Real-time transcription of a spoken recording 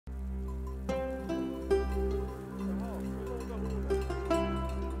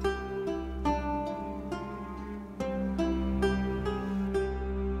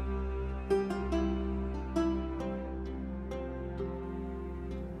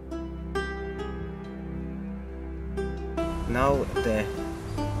now the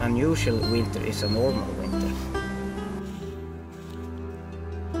unusual winter is a normal winter.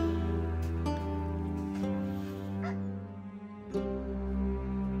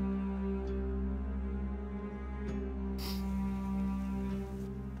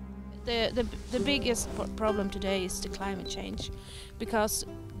 The biggest problem today is the climate change, because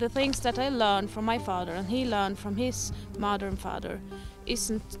the things that I learned from my father and he learned from his mother and father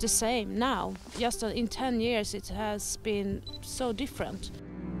isn't the same now. Just in 10 years it has been so different.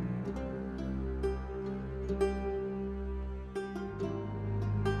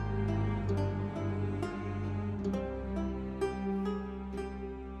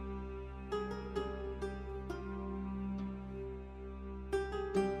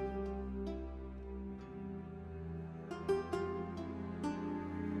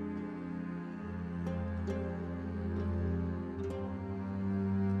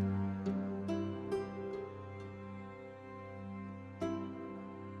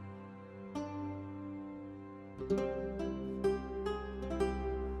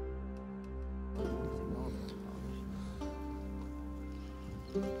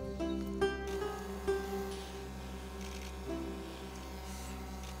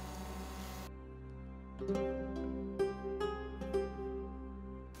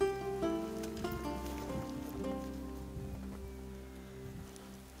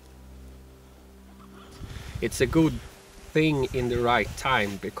 It's a good thing in the right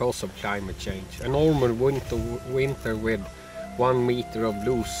time because of climate change. A normal winter with 1 meter of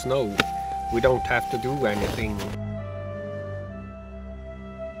loose snow, we don't have to do anything.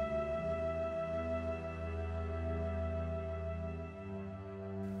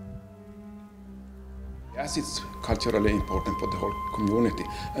 Yes, it's culturally important for the whole community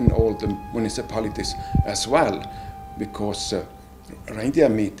and all the municipalities as well, because reindeer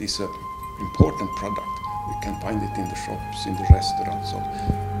meat is an important product. We can find it in the shops, in the restaurants. So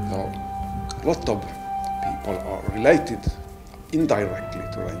a lot of people are related indirectly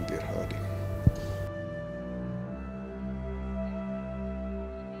to reindeer herd.